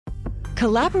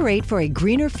Collaborate for a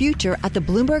greener future at the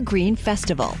Bloomberg Green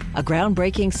Festival, a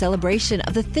groundbreaking celebration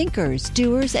of the thinkers,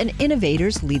 doers, and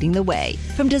innovators leading the way.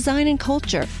 From design and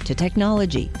culture to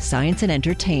technology, science, and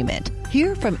entertainment.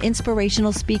 Hear from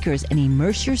inspirational speakers and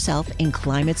immerse yourself in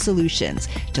climate solutions.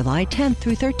 July 10th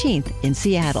through 13th in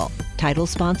Seattle. Title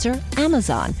sponsor,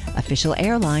 Amazon. Official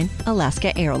airline,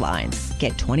 Alaska Airlines.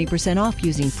 Get 20% off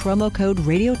using promo code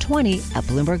radio20 at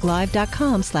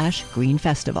bloomberglive.com/Green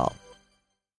Festival.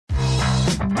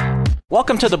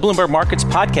 Welcome to the Bloomberg Markets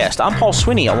Podcast. I'm Paul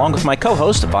Sweeney, along with my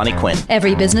co-host, Bonnie Quinn.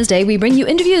 Every business day, we bring you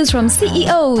interviews from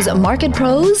CEOs, market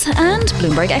pros, and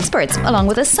Bloomberg experts, along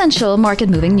with essential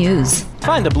market-moving news.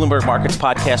 Find the Bloomberg Markets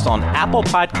Podcast on Apple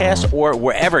Podcasts or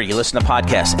wherever you listen to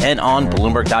podcasts and on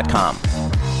Bloomberg.com.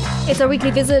 It's our weekly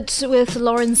visit with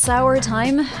Lauren Sauer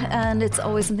time, and it's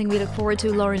always something we look forward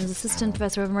to. Lauren is Assistant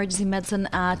Professor of Emergency Medicine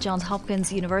at Johns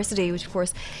Hopkins University, which of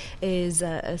course is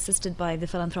assisted by the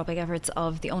philanthropic efforts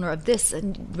of the owner of this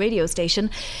radio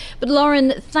station. But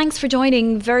Lauren, thanks for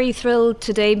joining. Very thrilled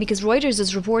today because Reuters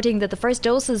is reporting that the first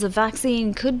doses of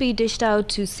vaccine could be dished out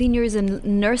to seniors in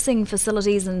nursing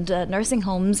facilities and nursing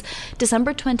homes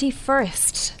December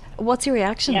 21st. What's your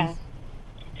reaction? Yeah.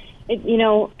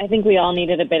 I think we all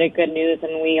needed a bit of good news,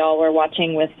 and we all were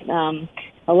watching with a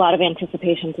lot of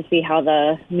anticipation to see how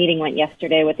the meeting went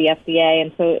yesterday with the FDA.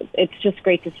 And so it's just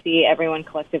great to see everyone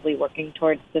collectively working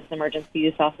towards this emergency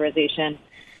use authorization.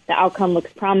 The outcome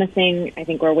looks promising. I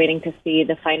think we're waiting to see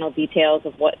the final details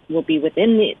of what will be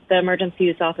within the emergency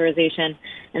use authorization.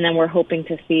 And then we're hoping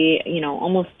to see,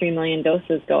 almost 3 million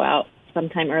doses go out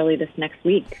sometime early this next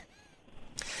week.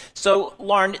 So,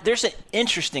 Lauren, there's an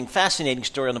interesting, fascinating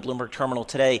story on the Bloomberg Terminal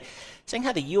today saying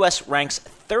how the U.S. ranks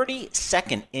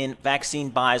 32nd in vaccine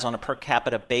buys on a per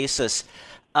capita basis.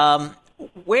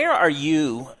 Where do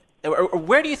you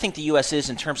think the U.S. is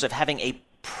in terms of having a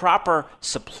proper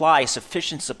supply,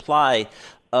 sufficient supply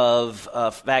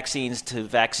of vaccines to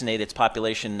vaccinate its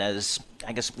population as,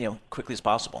 quickly as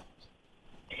possible?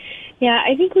 Yeah,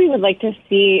 I think we would like to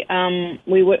see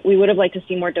we would have liked to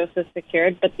see more doses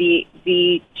secured, but the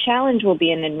challenge will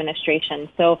be in administration.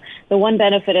 So the one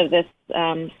benefit of this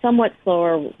somewhat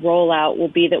slower rollout will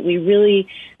be that we really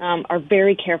are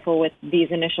very careful with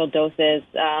these initial doses.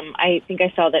 I think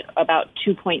I saw that about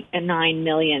 2.9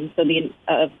 million, so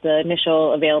of the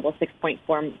initial available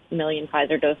 6.4 million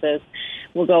Pfizer doses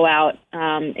will go out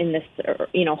in this,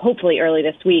 hopefully early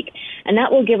this week. And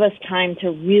that will give us time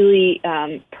to really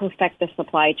perfect the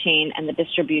supply chain and the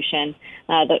distribution.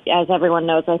 As everyone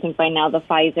knows, I think by now the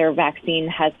Pfizer vaccine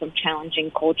has some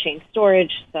challenging cold chain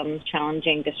storage, some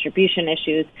challenging distribution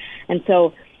issues. And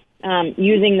so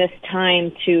using this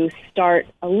time to start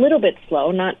a little bit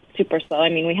slow, not super slow. I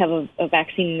mean, we have a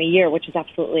vaccine in the year, which is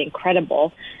absolutely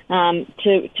incredible,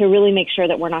 to really make sure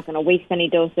that we're not going to waste any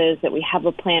doses, that we have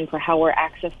a plan for how we're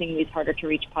accessing these harder to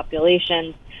reach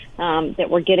populations, that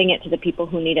we're getting it to the people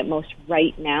who need it most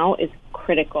right now is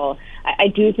critical. I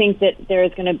do think that there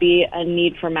is going to be a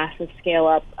need for massive scale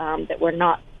up that we're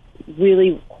not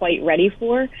really quite ready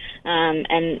for.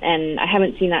 And I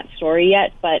haven't seen that story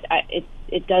yet, but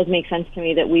it does make sense to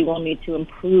me that we will need to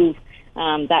improve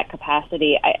that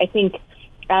capacity. I think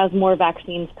as more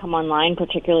vaccines come online,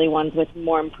 particularly ones with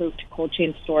more improved cold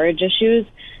chain storage issues,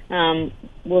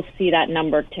 we'll see that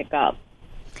number tick up.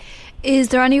 Is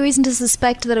there any reason to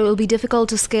suspect that it will be difficult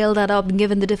to scale that up,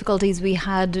 given the difficulties we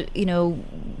had,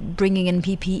 bringing in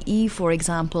PPE, for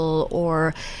example,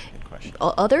 or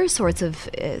other sorts of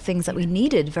things that we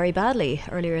needed very badly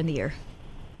earlier in the year?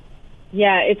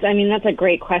 Yeah, that's a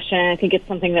great question. I think it's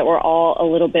something that we're all a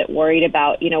little bit worried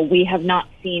about. We have not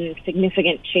seen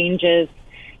significant changes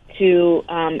to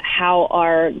how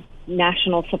our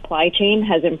national supply chain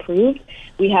has improved.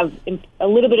 We have a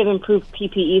little bit of improved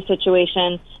PPE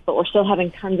situation, but we're still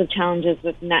having tons of challenges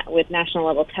with national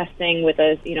level testing, with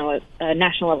a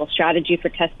national level strategy for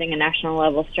testing, a national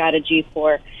level strategy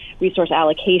for resource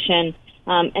allocation.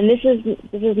 And this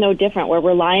is no different. We're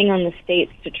relying on the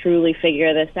states to truly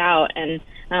figure this out, and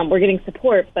we're getting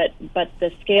support, but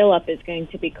the scale up is going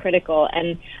to be critical.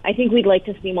 And I think we'd like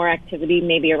to see more activity,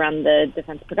 maybe around the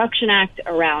Defense Production Act,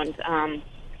 around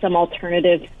some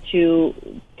alternatives to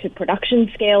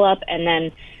production scale up, and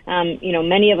then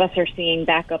many of us are seeing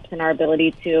backups in our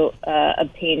ability to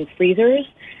obtain freezers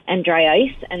and dry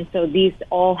ice, and so these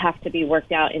all have to be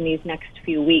worked out in these next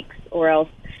few weeks, or else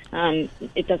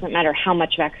it doesn't matter how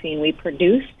much vaccine we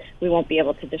produce, we won't be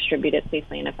able to distribute it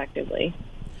safely and effectively.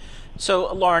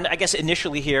 So, Lauren, I guess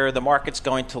initially here, the market's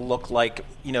going to look like,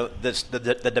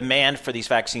 the demand for these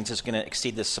vaccines is going to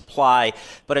exceed the supply.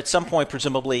 But at some point,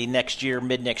 presumably next year,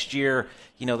 mid next year,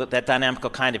 that dynamic will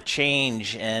kind of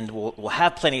change, and we'll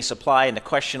have plenty of supply. And the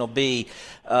question will be,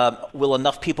 will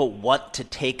enough people want to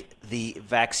take the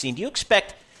vaccine? Do you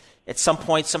expect at some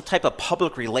point some type of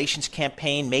public relations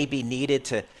campaign may be needed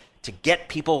to get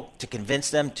people, to convince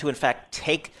them to, in fact,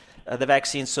 take the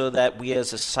vaccine so that we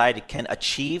as a society can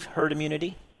achieve herd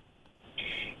immunity?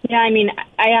 Yeah,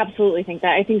 I absolutely think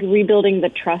that. I think rebuilding the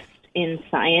trust in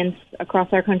science across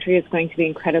our country is going to be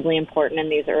incredibly important in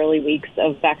these early weeks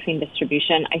of vaccine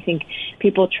distribution. I think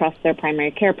people trust their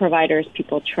primary care providers.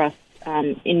 People trust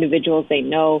individuals they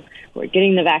know who are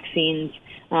getting the vaccines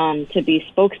to be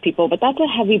spokespeople, but that's a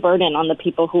heavy burden on the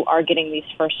people who are getting these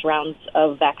first rounds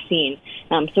of vaccine.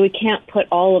 So we can't put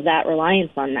all of that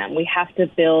reliance on them. We have to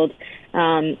build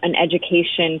an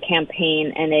education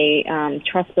campaign and a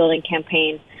trust-building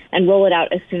campaign and roll it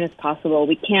out as soon as possible.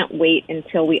 We can't wait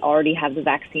until we already have the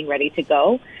vaccine ready to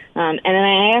go. And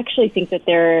I actually think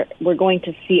that we're going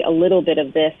to see a little bit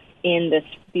of this in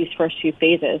these first few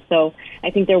phases. So I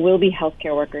think there will be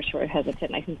healthcare workers who are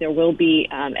hesitant. I think there will be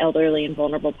elderly and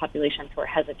vulnerable populations who are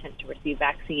hesitant to receive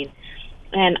vaccine.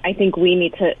 And I think many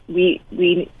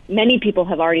people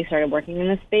have already started working in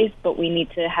this space, but we need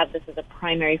to have this as a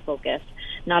primary focus,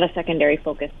 not a secondary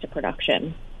focus to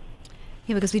production.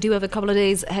 Yeah, because we do have a couple of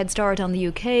days head start on the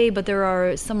UK, but there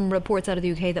are some reports out of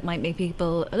the UK that might make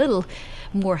people a little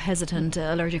more hesitant,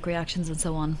 allergic reactions and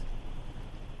so on.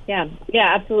 Yeah,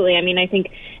 absolutely. I think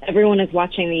everyone is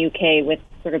watching the UK with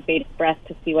sort of bated breath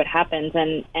to see what happens,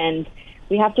 and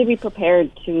we have to be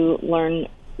prepared to learn,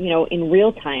 in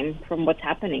real time from what's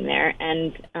happening there,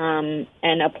 and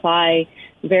apply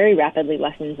very rapidly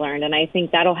lessons learned. And I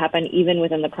think that'll happen even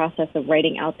within the process of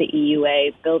writing out the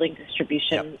EUA, building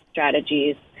distribution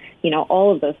strategies.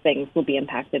 All of those things will be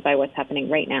impacted by what's happening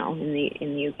right now in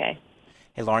the UK.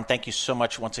 Hey, Lauren, thank you so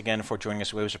much once again for joining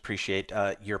us. We always appreciate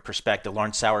your perspective.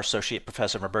 Lauren Sauer, Associate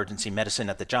Professor of Emergency Medicine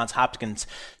at the Johns Hopkins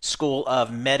School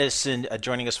of Medicine,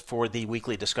 joining us for the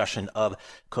weekly discussion of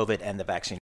COVID and the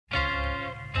vaccine.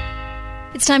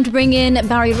 It's time to bring in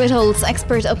Barry Ritholtz,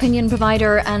 expert opinion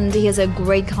provider, and he has a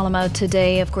great column out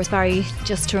today. Of course, Barry,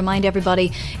 just to remind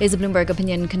everybody, is a Bloomberg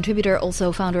opinion contributor,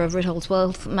 also founder of Ritholtz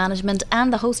Wealth Management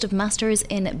and the host of Masters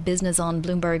in Business on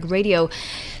Bloomberg Radio.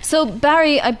 So,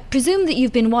 Barry, I presume that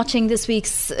you've been watching this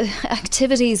week's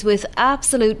activities with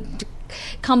absolute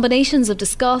combinations of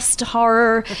disgust,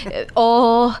 horror,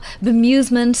 awe,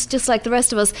 bemusement, just like the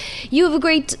rest of us. You have a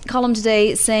great column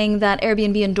today saying that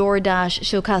Airbnb and DoorDash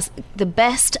showcase the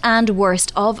best and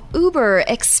worst of Uber.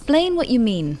 Explain what you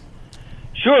mean.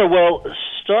 Sure. Well,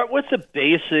 start with the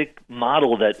basic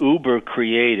model that Uber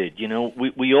created.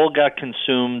 We all got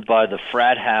consumed by the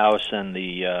frat house and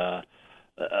the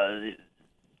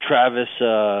Travis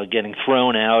getting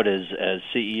thrown out as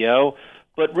CEO.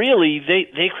 But really,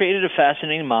 they created a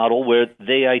fascinating model where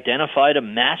they identified a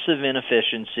massive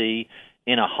inefficiency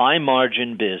in a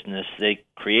high-margin business. They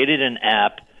created an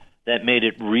app that made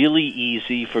it really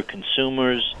easy for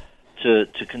consumers to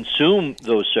consume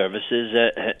those services.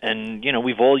 And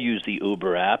we've all used the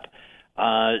Uber app.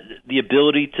 The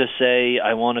ability to say,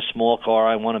 I want a small car,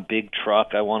 I want a big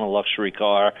truck, I want a luxury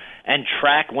car, and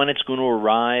track when it's going to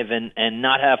arrive and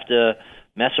not have to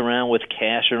mess around with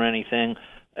cash or anything.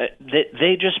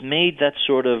 They just made that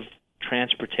sort of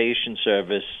transportation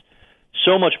service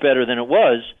so much better than it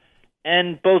was,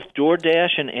 and both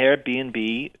DoorDash and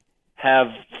Airbnb have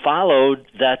followed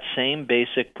that same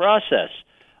basic process.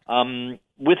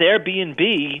 With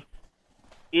Airbnb,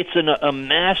 it's a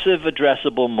massive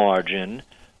addressable margin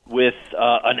with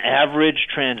an average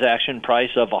transaction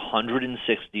price of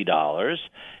 $160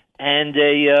 and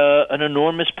an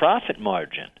enormous profit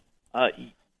margin.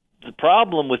 The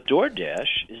problem with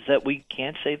DoorDash is that we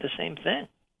can't say the same thing.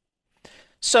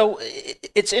 So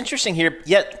it's interesting here,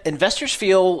 yet investors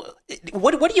feel,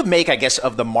 what do you make, I guess,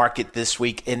 of the market this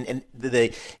week in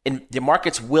the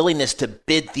market's willingness to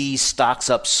bid these stocks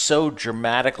up so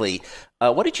dramatically?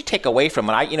 What did you take away from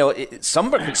it?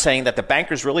 Some are saying that the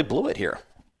bankers really blew it here.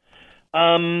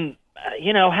 How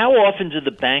often do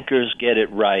the bankers get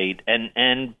it right?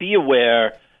 And be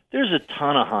aware, there's a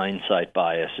ton of hindsight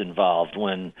bias involved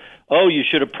when, you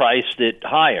should have priced it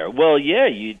higher. Well, yeah,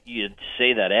 you'd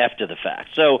say that after the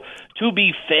fact. So to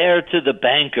be fair to the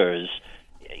bankers,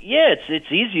 yeah,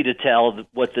 it's easy to tell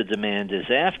what the demand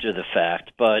is after the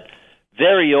fact, but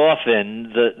very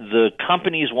often the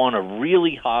companies want a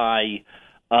really high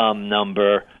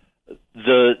number.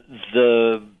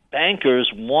 The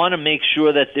bankers want to make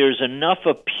sure that there's enough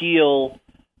appeal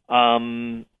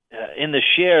in the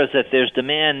shares that there's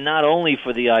demand not only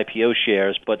for the IPO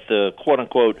shares, but the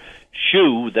quote-unquote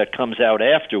shoe that comes out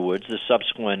afterwards, the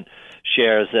subsequent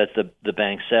shares that the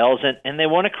bank sells, and they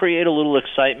want to create a little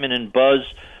excitement and buzz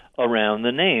around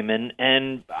the name.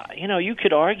 And you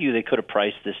could argue they could have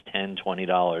priced this $10,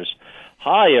 $20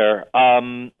 higher.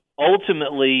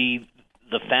 Ultimately,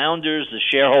 the founders, the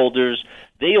shareholders,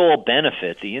 they all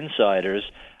benefit, the insiders.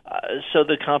 So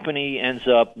the company ends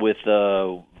up with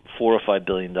 $4 or $5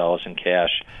 billion in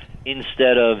cash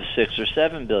instead of $6 or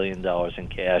 $7 billion in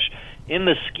cash. In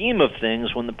the scheme of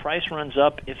things, when the price runs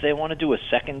up, if they want to do a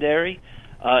secondary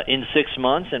in 6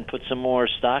 months and put some more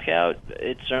stock out,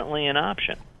 it's certainly an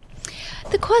option.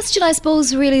 The question, I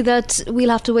suppose, really that we'll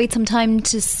have to wait some time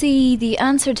to see the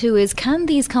answer to is, can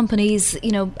these companies,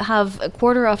 have a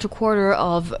quarter after quarter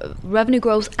of revenue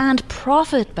growth and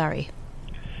profit, Barry?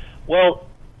 Well,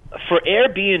 for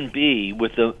Airbnb,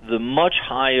 with the much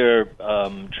higher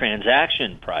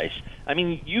transaction price, I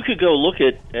mean, you could go look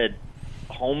at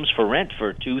homes for rent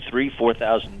for $2,000, $3,000,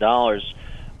 $4,000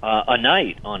 a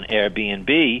night on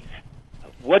Airbnb.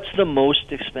 What's the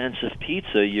most expensive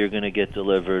pizza you're going to get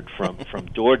delivered from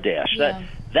DoorDash? Yeah.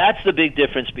 That's the big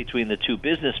difference between the two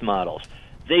business models.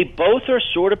 They both are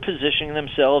sort of positioning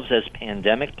themselves as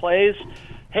pandemic plays.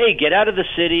 Hey, get out of the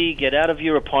city, get out of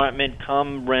your apartment,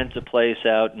 come rent a place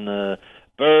out in the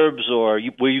burbs or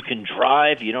where you can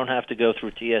drive. You don't have to go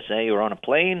through TSA or on a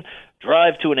plane.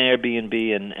 Drive to an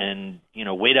Airbnb and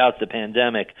wait out the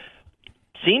pandemic.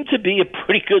 Seemed to be a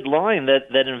pretty good line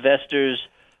that investors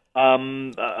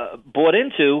bought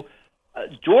into.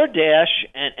 DoorDash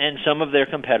and some of their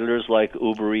competitors like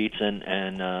Uber Eats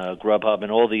and Grubhub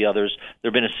and all the others, there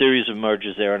have been a series of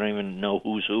mergers there. I don't even know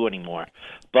who's who anymore.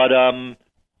 But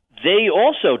they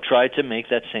also tried to make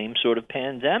that same sort of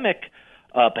pandemic.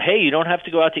 Hey, you don't have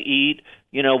to go out to eat.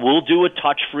 We'll do a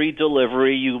touch-free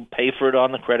delivery. You pay for it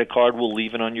on the credit card. We'll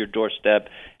leave it on your doorstep.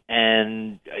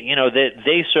 And,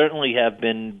 they certainly have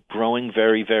been growing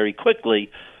very, very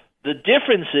quickly. The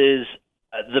difference is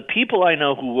the people I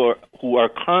know who are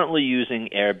currently using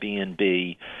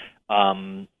Airbnb,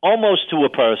 almost to a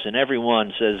person,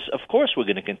 everyone says, of course we're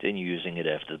going to continue using it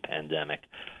after the pandemic.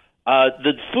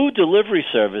 The food delivery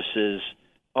services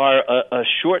are a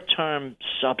short-term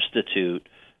substitute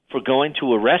for going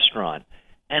to a restaurant.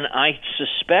 And I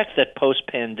suspect that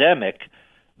post-pandemic,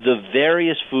 the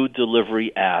various food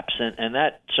delivery apps, and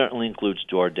that certainly includes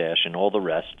DoorDash and all the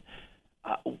rest,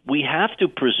 we have to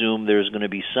presume there's going to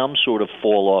be some sort of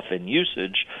fall off in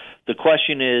usage. The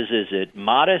question is it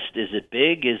modest? Is it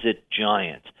big? Is it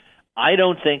giant? I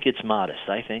don't think it's modest.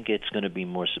 I think it's going to be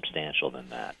more substantial than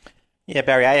that. Yeah,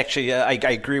 Barry, I actually I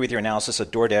agree with your analysis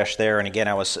of DoorDash there. And again,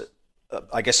 I was,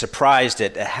 surprised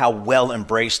at how well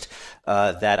embraced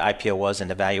that IPO was and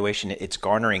the valuation it's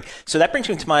garnering. So that brings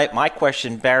me to my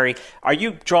question, Barry. Are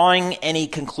you drawing any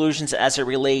conclusions as it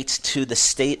relates to the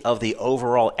state of the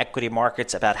overall equity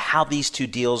markets about how these two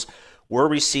deals were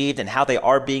received and how they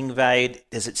are being valued?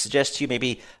 Does it suggest to you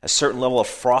maybe a certain level of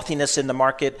frothiness in the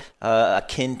market,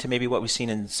 akin to maybe what we've seen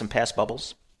in some past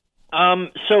bubbles?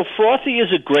 So frothy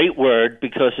is a great word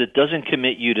because it doesn't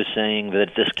commit you to saying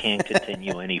that this can't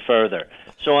continue any further.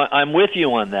 So I'm with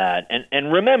you on that.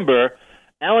 And remember,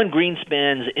 Alan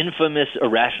Greenspan's infamous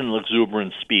irrational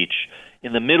exuberance speech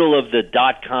in the middle of the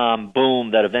dot-com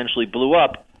boom that eventually blew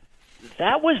up,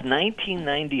 that was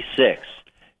 1996.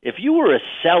 If you were a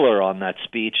seller on that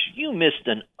speech, you missed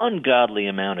an ungodly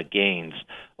amount of gains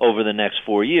over the next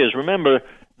 4 years. Remember,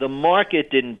 the market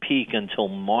didn't peak until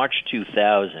March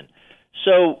 2000.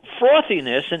 So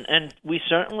frothiness, and we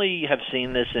certainly have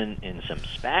seen this in some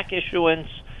SPAC issuance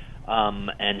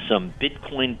and some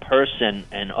Bitcoin purse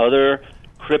and other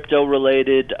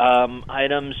crypto-related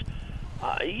items.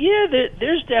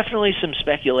 There's definitely some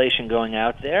speculation going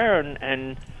out there,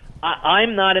 and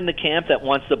I'm not in the camp that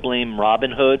wants to blame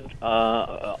Robinhood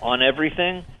on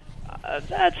everything.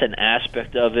 That's an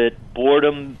aspect of it.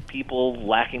 Boredom, people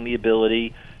lacking the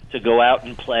ability to go out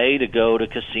and play, to go to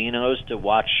casinos, to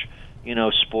watch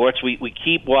sports. We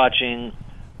keep watching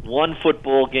one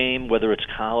football game, whether it's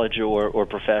college or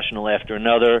professional, after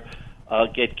another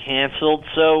get canceled.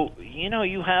 So,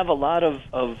 you have a lot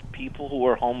of people who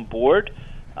are home bored.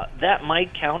 That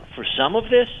might count for some of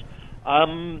this.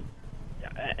 And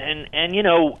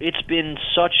it's been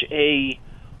such a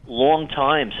long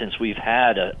time since we've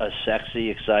had a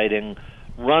sexy, exciting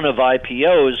run of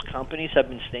IPOs. Companies have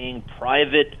been staying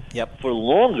private for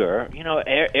longer.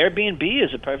 Airbnb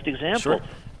is a perfect example. Sure.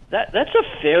 That's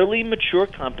a fairly mature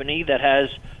company that has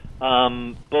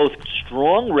both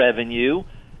strong revenue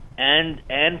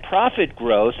and profit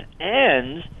growth,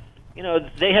 and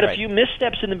they had a Right. few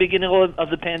missteps in the beginning of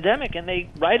the pandemic, and they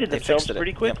righted themselves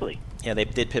pretty quickly. Yep. Yeah, they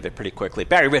did pivot pretty quickly.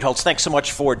 Barry Ritholtz, thanks so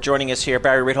much for joining us here.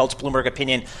 Barry Ritholtz, Bloomberg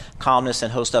Opinion columnist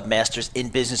and host of Masters in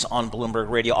Business on Bloomberg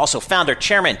Radio. Also founder,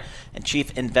 chairman, and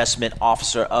chief investment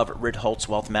officer of Ritholtz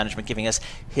Wealth Management, giving us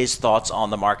his thoughts on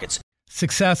the markets.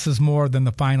 Success is more than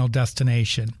the final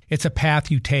destination. It's a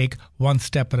path you take one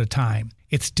step at a time.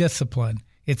 It's discipline.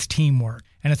 It's teamwork.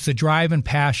 And it's the drive and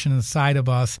passion inside of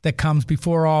us that comes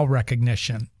before all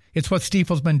recognition. It's what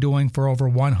Stifel's been doing for over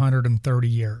 130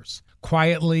 years.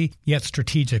 Quietly, yet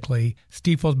strategically,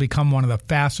 Stifel's become one of the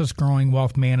fastest growing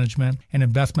wealth management and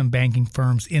investment banking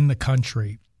firms in the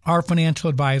country. Our financial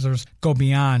advisors go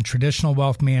beyond traditional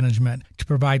wealth management to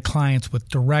provide clients with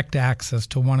direct access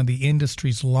to one of the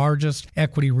industry's largest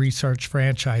equity research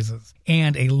franchises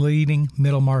and a leading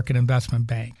middle market investment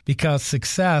bank. Because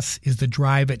success is the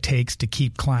drive it takes to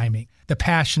keep climbing, the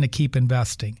passion to keep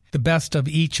investing, the best of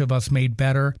each of us made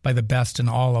better by the best in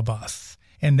all of us.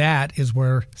 And that is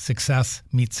where success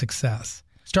meets success.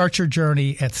 Start your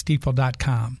journey at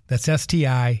Stifel.com. That's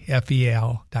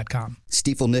STIFEL.com.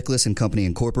 Stifel Nicholas and Company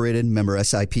Incorporated, member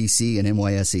SIPC and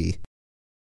NYSE.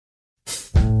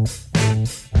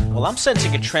 Well, I'm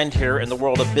sensing a trend here in the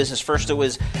world of business. First, it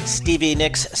was Stevie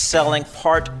Nicks selling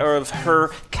part of her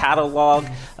catalog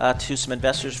to some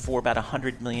investors for about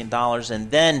 $100 million.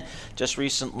 And then, just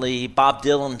recently, Bob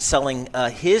Dylan selling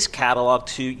his catalog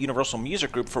to Universal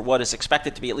Music Group for what is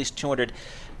expected to be at least $200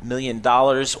 million.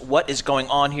 What is going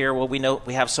on here? Well, we know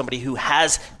we have somebody who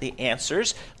has the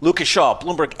answers. Lucas Shaw,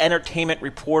 Bloomberg entertainment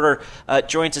reporter,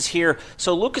 joins us here.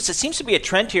 So, Lucas, it seems to be a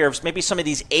trend here of maybe some of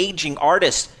these aging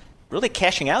artists really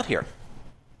cashing out here.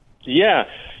 Yeah,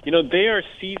 they are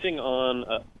seizing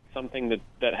on something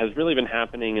that has really been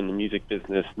happening in the music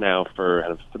business now for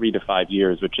kind of 3 to 5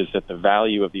 years, which is that the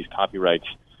value of these copyrights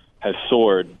has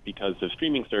soared because of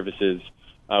streaming services,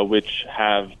 which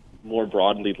have more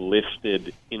broadly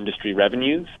listed industry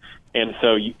revenues. And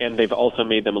so, and they've also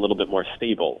made them a little bit more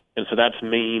stable. And so that's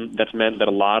meant that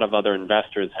a lot of other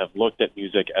investors have looked at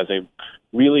music as a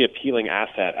really appealing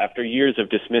asset after years of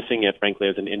dismissing it, frankly,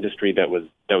 as an industry that was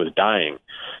dying.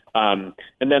 And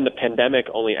then the pandemic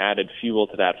only added fuel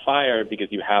to that fire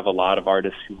because you have a lot of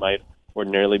artists who might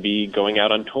ordinarily be going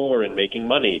out on tour and making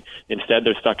money. Instead,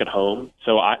 they're stuck at home.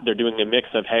 So they're doing a mix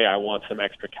of, hey, I want some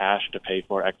extra cash to pay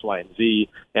for X, Y, and Z,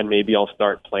 and maybe I'll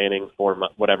start planning for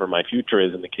whatever my future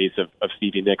is in the case of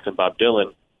Stevie Nicks and Bob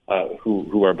Dylan,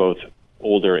 who are both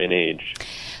older in age.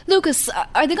 Lucas,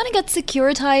 are they going to get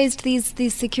securitized,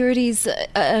 these securities,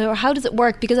 or how does it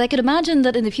work? Because I could imagine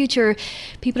that in the future,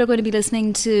 people are going to be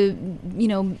listening to,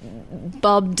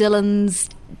 Bob Dylan's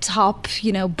top,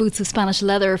 boots of Spanish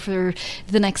leather for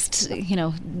the next,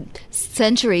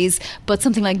 centuries, but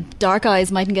something like Dark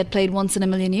Eyes mightn't get played once in a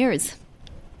million years.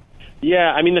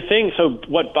 Yeah, I mean,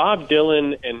 what Bob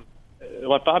Dylan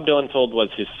sold was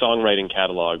his songwriting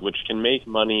catalog, which can make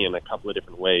money in a couple of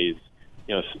different ways.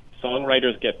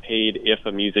 Songwriters get paid if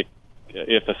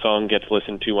a song gets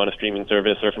listened to on a streaming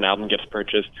service or if an album gets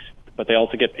purchased, but they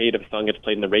also get paid if a song gets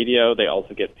played in the radio. They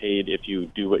also get paid if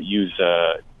you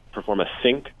perform a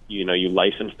sync. You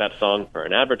license that song for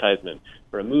an advertisement,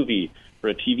 for a movie, for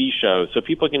a TV show. So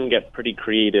people can get pretty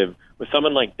creative. With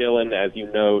someone like Dylan, as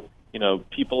you note,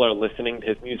 people are listening to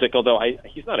his music, although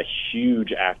he's not a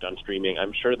huge act on streaming.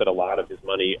 I'm sure that a lot of his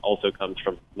money also comes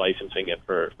from licensing it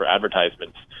for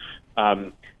advertisements.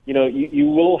 You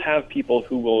will have people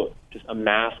who will just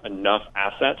amass enough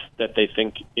assets that they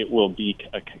think it will be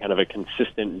a kind of a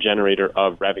consistent generator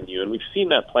of revenue. And we've seen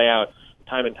that play out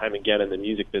time and time again in the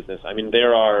music business. I mean,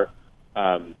 there are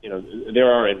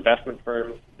investment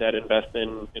firms that invest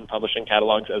in publishing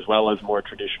catalogs as well as more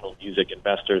traditional music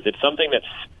investors. It's something that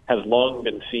has long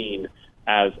been seen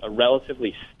as a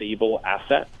relatively stable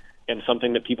asset and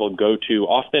something that people go to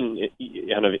often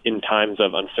kind of in times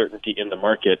of uncertainty in the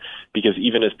market, because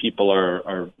even as people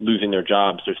are losing their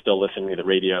jobs, they're still listening to the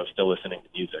radio, still listening to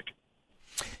music.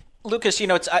 Lucas,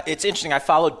 it's interesting. I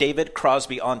followed David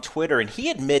Crosby on Twitter, and he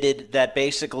admitted that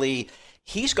basically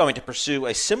he's going to pursue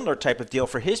a similar type of deal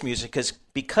for his music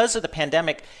because of the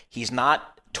pandemic, he's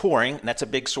not touring, and that's a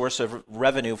big source of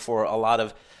revenue for a lot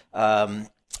of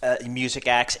music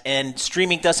acts, and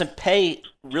streaming doesn't pay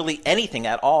really anything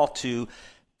at all to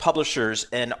publishers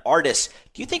and artists.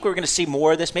 Do you think we're going to see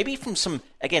more of this, maybe from some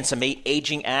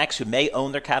aging acts who may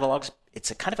own their catalogs? It's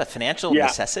a kind of a financial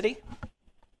necessity.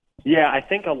 Yeah, I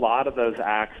think a lot of those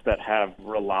acts that have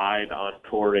relied on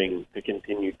touring to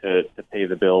continue to pay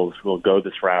the bills will go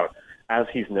this route. As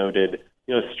he's noted,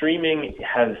 streaming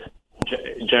has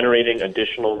generating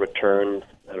additional returns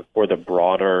for the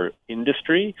broader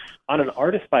industry. On an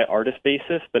artist-by-artist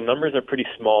basis, the numbers are pretty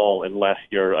small unless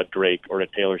you're a Drake or a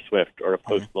Taylor Swift or a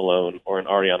Post Malone or an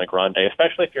Ariana Grande,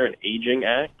 especially if you're an aging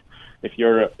act. If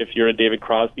you're a David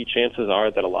Crosby, chances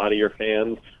are that a lot of your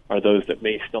fans are those that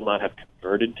may still not have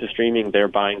converted to streaming. They're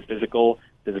buying physical.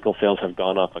 Physical sales have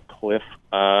gone off a cliff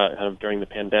during the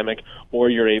pandemic, or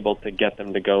you're able to get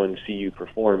them to go and see you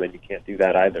perform, and you can't do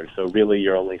that either. So really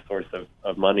your only source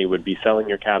of money would be selling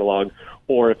your catalog,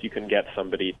 or if you can get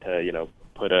somebody to,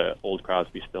 put a old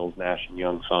Crosby, Stills, Nash and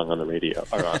Young song on the radio,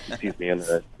 or on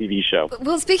the TV show.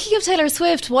 Well, speaking of Taylor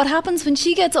Swift, what happens when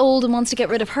she gets old and wants to get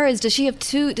rid of hers? Does she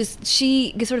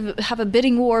sort of have a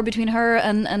bidding war between her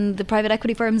and the private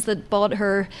equity firms that bought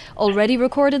her already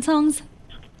recorded songs?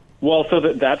 Well, so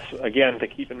that's, again, to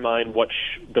keep in mind,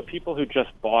 the people who just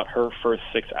bought her first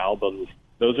 6 albums,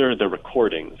 those are the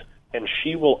recordings, and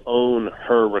she will own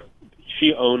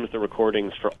she owns the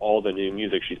recordings for all the new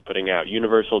music she's putting out.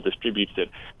 Universal distributes it,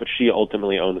 but she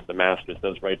ultimately owns the masters.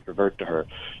 Those rights revert to her.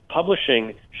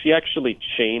 Publishing, she actually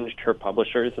changed her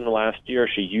publishers in the last year.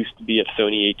 She used to be at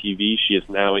Sony ATV. She is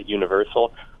now at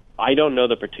Universal. I don't know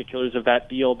the particulars of that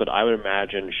deal, but I would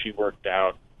imagine she worked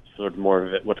out sort of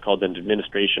more of what's called an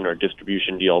administration or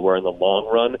distribution deal, where in the long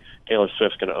run, Taylor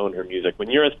Swift's going to own her music. When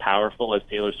you're as powerful as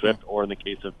Taylor Swift, or in the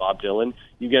case of Bob Dylan,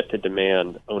 you get to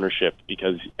demand ownership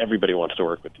because everybody wants to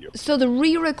work with you. So the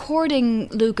re-recording,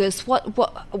 Lucas,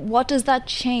 what does that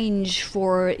change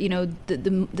for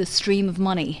the stream of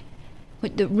money?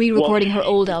 With the re-recording her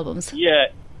old albums? Yeah.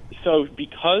 So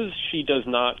because she does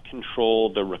not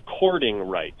control the recording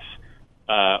rights,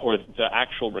 or the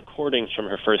actual recordings from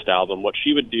her first album, what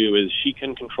she would do is she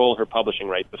can control her publishing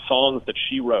rights, the songs that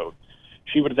she wrote.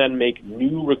 She would then make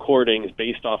new recordings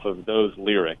based off of those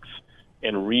lyrics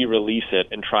and re-release it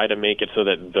and try to make it so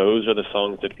that those are the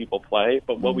songs that people play.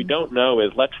 But what we don't know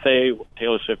is, let's say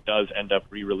Taylor Swift does end up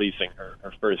re-releasing her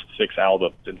first 6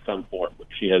 albums in some form, which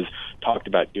she has talked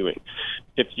about doing.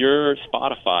 If you're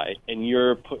Spotify and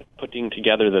you're putting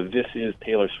together the This Is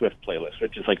Taylor Swift playlist,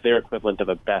 which is like their equivalent of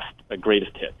a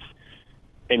greatest hits,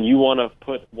 and you want to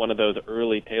put one of those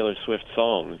early Taylor Swift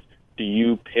songs, do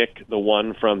you pick the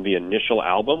one from the initial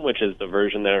album, which is the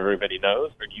version that everybody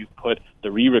knows, or do you put the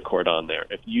re-record on there?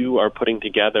 If you are putting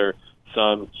together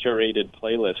some curated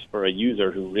playlist for a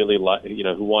user who really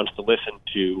who wants to listen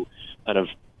to kind of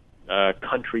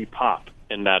country pop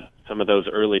and that some of those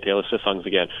early Taylor Swift songs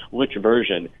again, which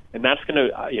version? And that's going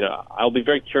to, I'll be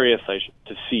very curious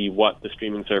to see what the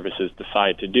streaming services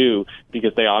decide to do,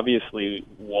 because they obviously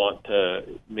want to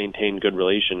maintain good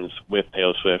relations with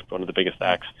Taylor Swift, one of the biggest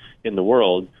acts in the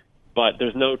world. But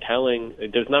there's no telling,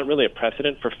 there's not really a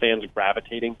precedent for fans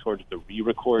gravitating towards the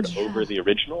re-record over the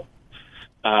original.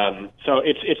 So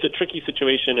it's a tricky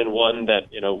situation, and one that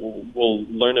we'll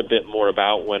learn a bit more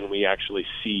about when we actually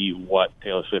see what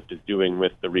Taylor Swift is doing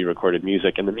with the re-recorded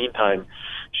music. In the meantime,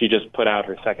 she just put out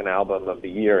her second album of the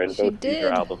year, and both these are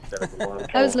albums that are more.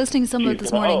 I was listening to some of it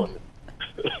this morning.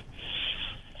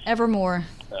 Evermore.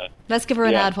 Let's give her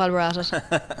an ad while we're at it.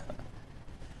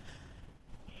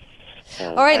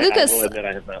 All right, Lucas, I will admit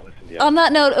I have not listened yet. On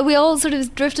that note, we all sort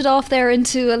of drifted off there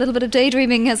into a little bit of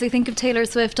daydreaming as we think of Taylor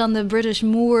Swift on the British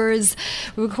moors,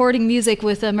 recording music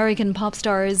with American pop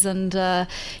stars and,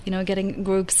 getting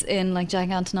groups in like Jack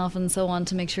Antonoff and so on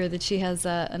to make sure that she has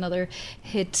another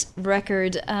hit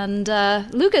record. And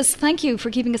Lucas, thank you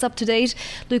for keeping us up to date.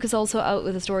 Lucas also out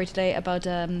with a story today about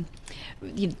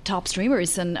top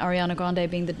streamers, and Ariana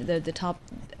Grande being the top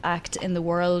act in the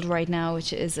world right now,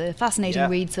 which is a fascinating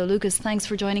read. So Lucas, thanks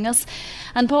for joining us,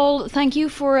 and Paul, thank you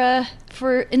for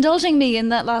indulging me in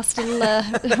that last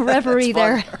little reverie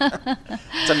there.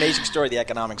 It's an amazing story, the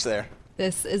economics there.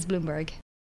 This is Bloomberg.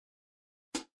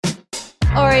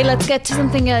 All right, let's get to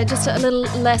something just a little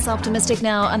less optimistic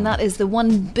now, and that is the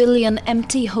 1 billion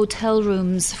empty hotel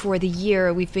rooms for the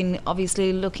year. We've been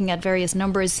obviously looking at various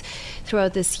numbers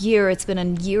throughout this year. It's been a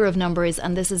year of numbers,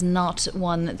 and this is not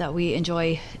one that we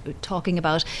enjoy talking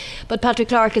about. But Patrick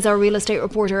Clark is our real estate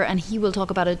reporter, and he will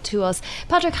talk about it to us.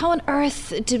 Patrick, how on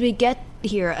earth did we get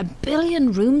here? 1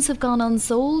 billion rooms have gone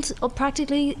unsold,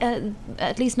 practically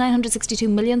at least 962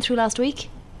 million through last week.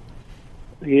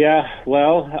 Yeah,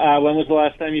 well, when was the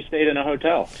last time you stayed in a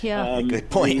hotel? Yeah, good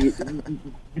point.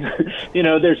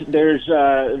 There's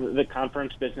the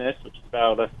conference business, which is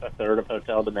about a third of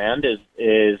hotel demand,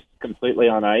 is completely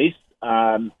on ice.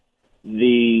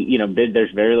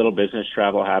 There's very little business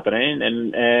travel happening,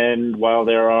 and while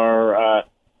there are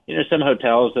some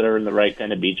hotels that are in the right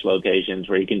kind of beach locations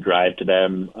where you can drive to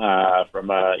them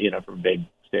from a big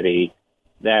city.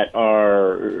 that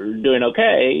are doing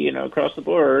okay, across the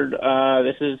board.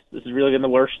 This is really been the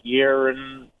worst year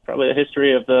in probably the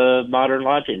history of the modern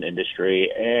lodging industry.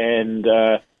 And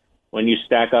when you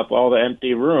stack up all the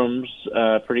empty rooms,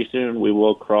 pretty soon we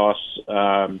will cross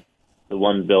the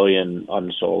 1 billion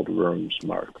unsold rooms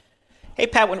mark. Hey,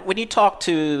 Pat, when you talk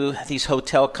to these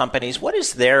hotel companies, what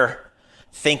is their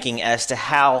thinking as to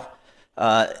how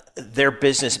their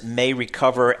business may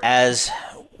recover as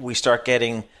we start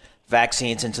getting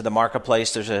vaccines into the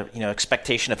marketplace? There's a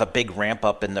expectation of a big ramp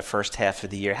up in the first half of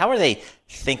the year. How are they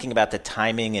thinking about the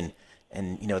timing and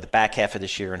the back half of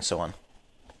this year and so on?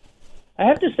 I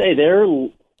have to say they're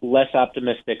less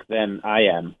optimistic than I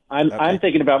am. I'm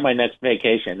thinking about my next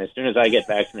vacation. As soon as I get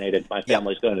vaccinated, my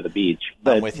family's going to the beach.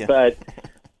 But, I'm with you. But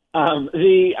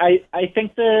I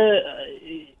think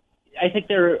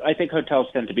hotels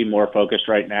tend to be more focused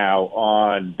right now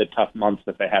on the tough months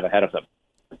that they have ahead of them.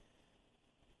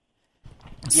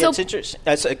 Yeah, it's interesting.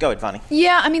 Go ahead, Vonnie.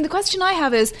 Yeah, I mean, the question I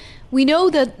have is, we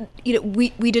know that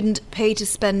we didn't pay to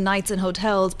spend nights in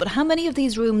hotels, but how many of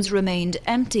these rooms remained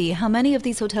empty? How many of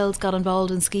these hotels got involved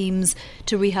in schemes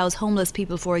to rehouse homeless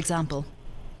people, for example?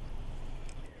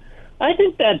 I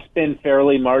think that's been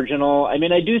fairly marginal. I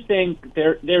mean, I do think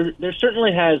there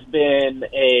certainly has been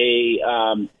a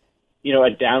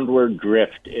downward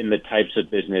drift in the types of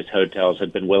business hotels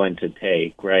have been willing to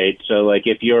take, right? So, like,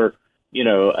 if you're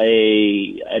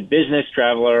a business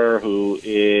traveler who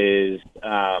is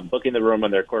booking the room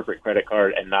on their corporate credit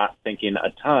card and not thinking a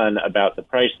ton about the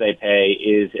price they pay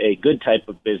is a good type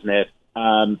of business.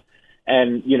 I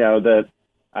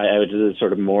would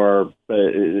sort of more,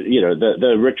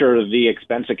 the richer the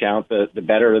expense account, the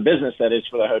better the business that is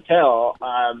for the hotel.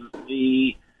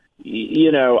 The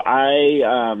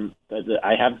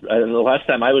last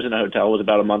time I was in a hotel was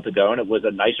about a month ago, and it was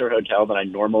a nicer hotel than I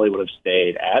normally would have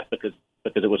stayed at because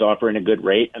it was offering a good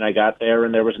rate. And I got there,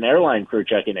 and there was an airline crew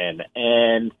checking in.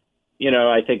 And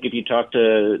I think if you talk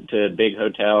to big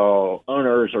hotel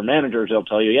owners or managers, they'll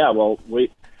tell you, yeah, well,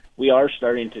 we are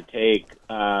starting to take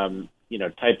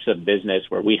types of business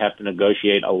where we have to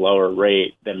negotiate a lower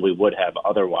rate than we would have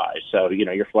otherwise. So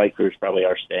your flight crews probably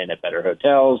are staying at better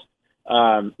hotels.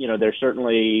 There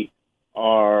certainly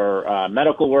are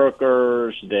medical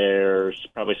workers. There's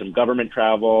probably some government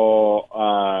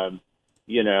travel.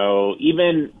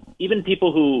 Even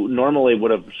people who normally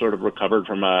would have sort of recovered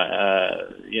from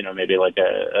maybe like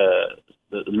a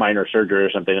minor surgery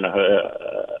or something in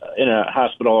a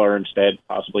hospital, or instead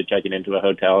possibly checking into a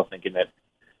hotel, thinking that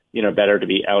better to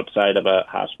be outside of a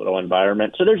hospital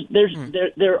environment. So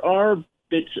there are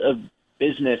bits of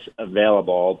business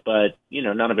available, but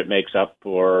none of it makes up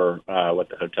for what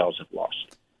the hotels have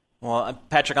lost. Well,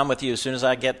 Patrick, I'm with you. As soon as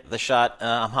I get the shot,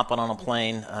 I'm hopping on a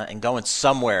plane and going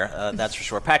somewhere, that's for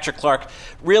sure. Patrick Clark,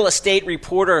 real estate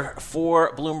reporter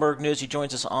for Bloomberg News. He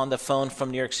joins us on the phone from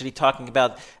New York City talking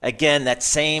about, again, that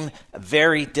same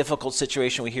very difficult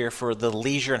situation we hear for the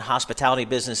leisure and hospitality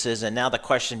businesses. And now the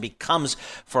question becomes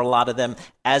for a lot of them,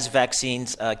 as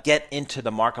vaccines get into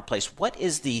the marketplace, what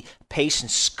is the pace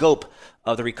and scope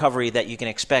of the recovery that you can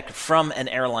expect from an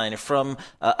airline, from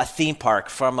a theme park,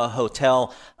 from a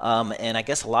hotel? And I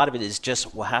guess a lot of it is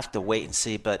just we'll have to wait and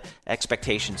see, but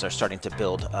expectations are starting to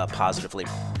build positively.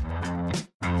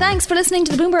 Thanks for listening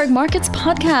to the Bloomberg Markets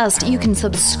podcast. You can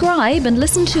subscribe and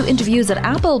listen to interviews at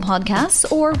Apple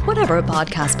Podcasts or whatever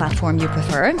podcast platform you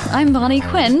prefer. I'm Vonnie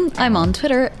Quinn. I'm on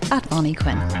Twitter at Vonnie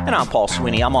Quinn. And I'm Paul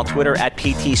Sweeney. I'm on Twitter at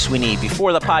PT Sweeney.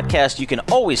 Before the podcast, you can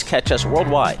always catch us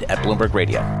worldwide at Bloomberg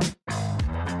Radio.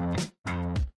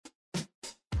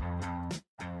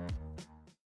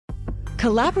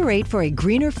 Collaborate for a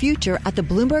greener future at the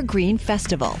Bloomberg Green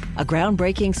Festival, a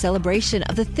groundbreaking celebration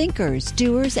of the thinkers,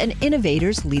 doers, and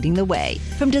innovators leading the way.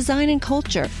 From design and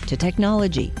culture to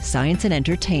technology, science, and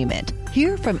entertainment.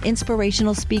 Hear from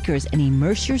inspirational speakers and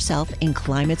immerse yourself in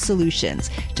climate solutions.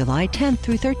 July 10th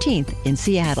through 13th in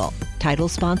Seattle. Title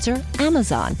sponsor,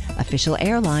 Amazon. Official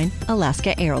airline,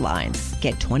 Alaska Airlines.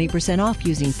 Get 20% off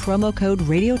using promo code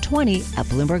radio20 at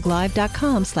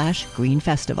BloombergLive.com/Green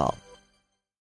Festival.